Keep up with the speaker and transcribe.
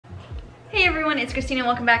Hey everyone, it's Christina.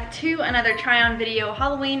 Welcome back to another try on video.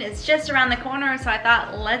 Halloween is just around the corner, so I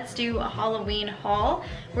thought let's do a Halloween haul.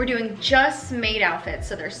 We're doing just Maid outfits.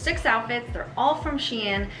 So there's 6 outfits, they're all from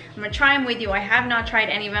Shein. I'm gonna try them with you. I have not tried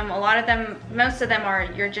any of them. A lot of them, most of them are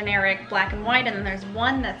your generic black and white, and then there's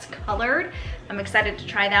one that's colored. I'm excited to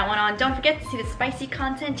try that one on. Don't forget to see the spicy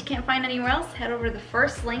content you can't find anywhere else. Head over to the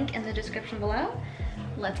first link in the description below.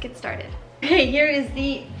 Let's get started. Okay, here is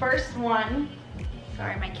the first one.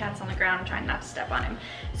 Sorry, my cat's on the ground. I'm trying not to step on him.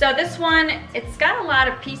 So this one, it's got a lot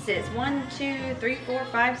of pieces. 1, 2, 3, 4,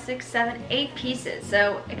 5, 6, 7, 8 pieces.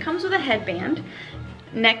 So it comes with a headband,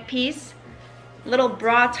 neck piece, little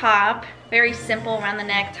bra top, very simple around the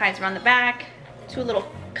neck, ties around the back, 2 little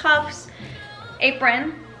cuffs,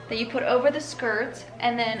 apron that you put over the skirt,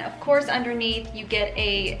 and then of course underneath you get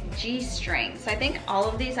a G-string. So I think all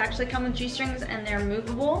of these actually come with G-strings and they're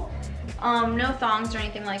movable. No thongs or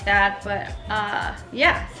anything like that, but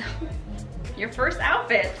yeah, so your first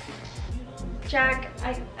outfit. Jack,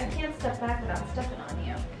 I can't step back without stepping on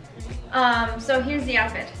you. So here's the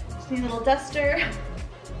outfit. Just need a little duster.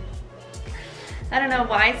 I don't know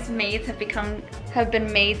why maids have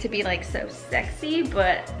been made to be like so sexy,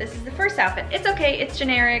 but this is the first outfit. It's okay, it's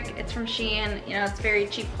generic, it's from Shein, you know, it's very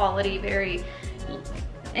cheap quality, very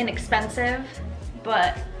inexpensive,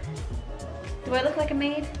 but do I look like a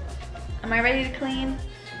maid? Am I ready to clean?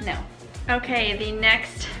 No. Okay, the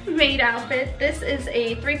next Maid outfit. This is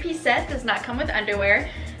a 3-piece set, does not come with underwear.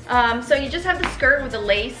 So you just have the skirt with the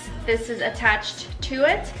lace. This is attached to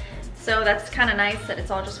it. So that's kind of nice that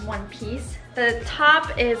it's all just one piece. The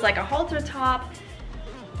top is like a halter top,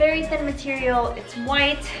 very thin material. It's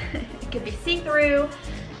white, it could be see-through.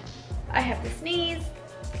 I have to sneeze.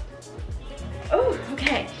 Oh,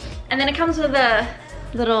 okay. And then it comes with a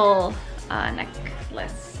little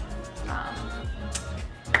necklace.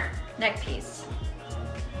 Neck piece.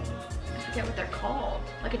 I forget what they're called.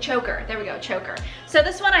 Like a choker. There we go, choker. So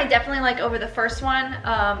this one I definitely like over the first one.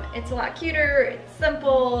 It's a lot cuter. It's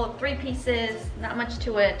simple. 3 pieces. Not much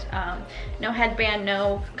to it. No headband,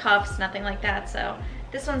 no cuffs, nothing like that. So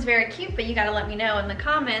this one's very cute, but you gotta let me know in the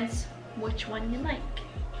comments which one you like.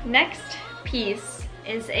 Next piece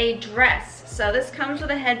is a dress. So this comes with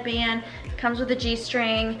a headband, comes with a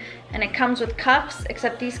G-string, and it comes with cuffs,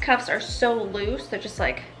 except these cuffs are so loose, they're just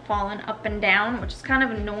like falling up and down, which is kind of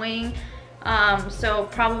annoying. So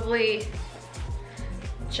probably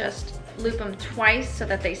just loop them twice so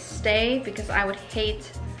that they stay, because I would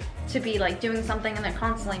hate to be like doing something and they're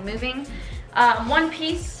constantly moving. 1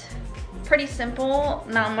 piece, pretty simple,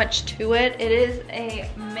 not much to it. It is a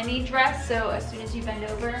mini dress, so as soon as you bend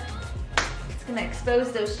over, it's gonna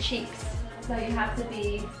expose those cheeks. So you have to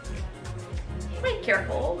be quite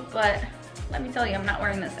careful, but let me tell you, I'm not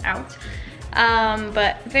wearing this out.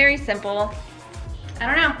 But very simple. I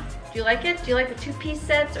don't know, do you like it? Do you like the 2-piece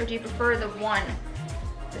sets, or do you prefer the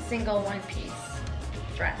single 1-piece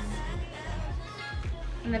dress?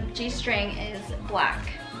 And the G-string is black,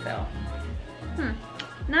 so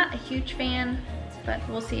not a huge fan, but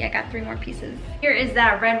we'll see. I got 3 more pieces. Here is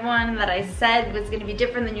that red one that I said was gonna be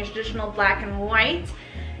different than your traditional black and white.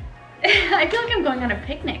 I feel like I'm going on a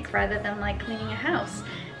picnic rather than like cleaning a house.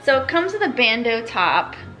 So it comes with a bandeau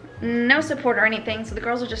top, no support or anything, so the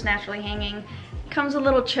girls are just naturally hanging. Comes with a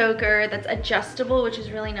little choker that's adjustable, which is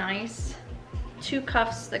really nice. 2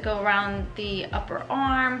 cuffs that go around the upper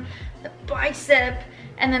arm, the bicep,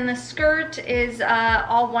 and then the skirt is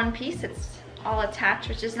all 1 piece. It's all attached,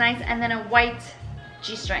 which is nice, and then a white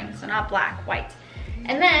G-string, so not black, white.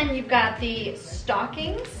 And then you've got the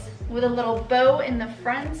stockings with a little bow in the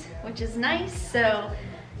front, which is nice. So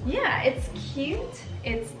yeah, it's cute.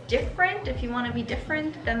 It's different if you want to be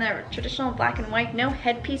different than the traditional black and white. No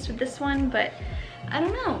headpiece with this one, but I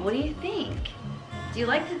don't know. What do you think? Do you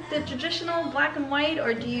like the traditional black and white,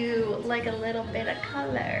 or do you like a little bit of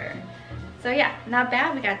color? So yeah, not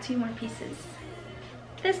bad. We got 2 more pieces.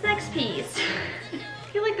 This next piece,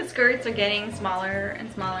 I feel like the skirts are getting smaller and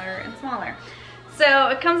smaller and smaller. So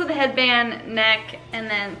it comes with a headband, neck, and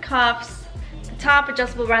then cuffs. The top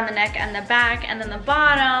adjustable around the neck and the back, and then the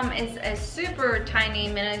bottom is a super tiny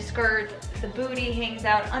mini skirt. The booty hangs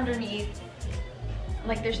out underneath.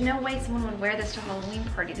 Like, there's no way someone would wear this to a Halloween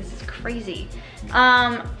party. This is crazy.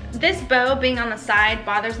 This bow being on the side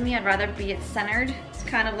bothers me. I'd rather be it centered. It's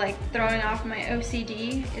kind of like throwing off my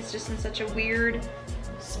OCD. It's just in such a weird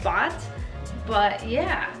spot. But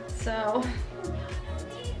yeah, so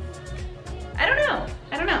I don't know.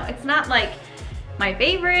 It's not like my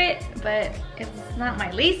favorite, but it's not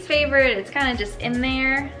my least favorite. It's kind of just in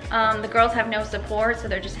there. The girls have no support, so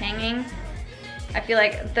they're just hanging. I feel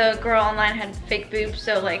like the girl online had fake boobs,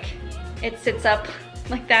 so like it sits up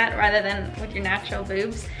like that rather than with your natural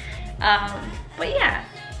boobs. But yeah,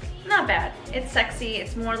 not bad. It's sexy.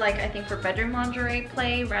 It's more like, I think, for bedroom lingerie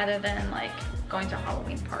play rather than like going to a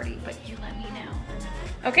Halloween party, but you let me know.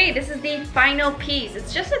 Okay, this is the final piece.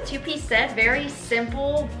 It's just a 2-piece set, very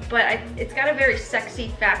simple, but it's got a very sexy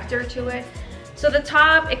factor to it. So the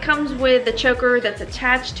top, it comes with the choker that's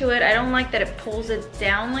attached to it. I don't like that it pulls it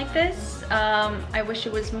down like this. I wish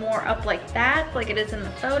it was more up like that, like it is in the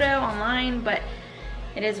photo online, but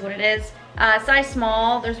it is what it is. Size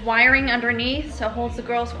small, there's wiring underneath, so it holds the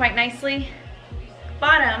girls quite nicely.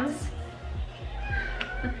 Bottoms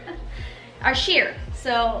are sheer,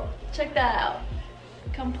 so check that out.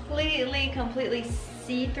 Completely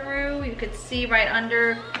see-through. You could see right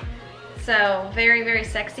under. So very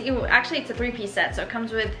sexy. Ooh, actually, it's a 3-piece set, so it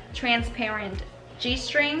comes with transparent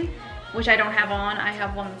G-string, which I don't have on. I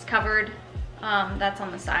have one that's covered. That's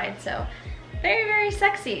on the side, so very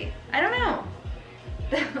sexy. I don't know.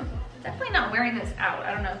 Definitely not wearing this out.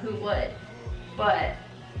 I don't know who would, but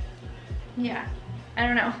yeah, I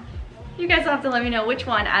don't know. You guys will have to let me know which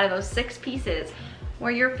one out of those 6 pieces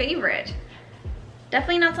were your favorite.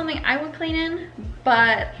 Definitely not something I would clean in,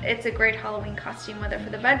 but it's a great Halloween costume, whether for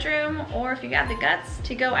the bedroom or if you got the guts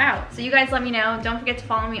to go out. So you guys let me know. Don't forget to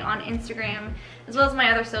follow me on Instagram, as well as my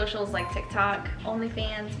other socials like TikTok,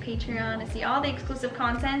 OnlyFans, Patreon, to see all the exclusive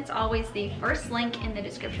content. Always the first link in the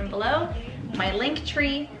description below. My link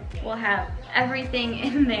tree will have everything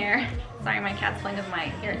in there. Sorry, my cat's playing with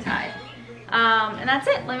my ear tie. And that's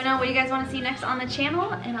it. Let me know what you guys want to see next on the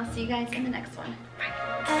channel, and I'll see you guys in the next one.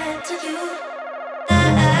 Bye. To you. I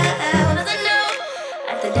know,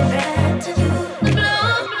 I the different to you.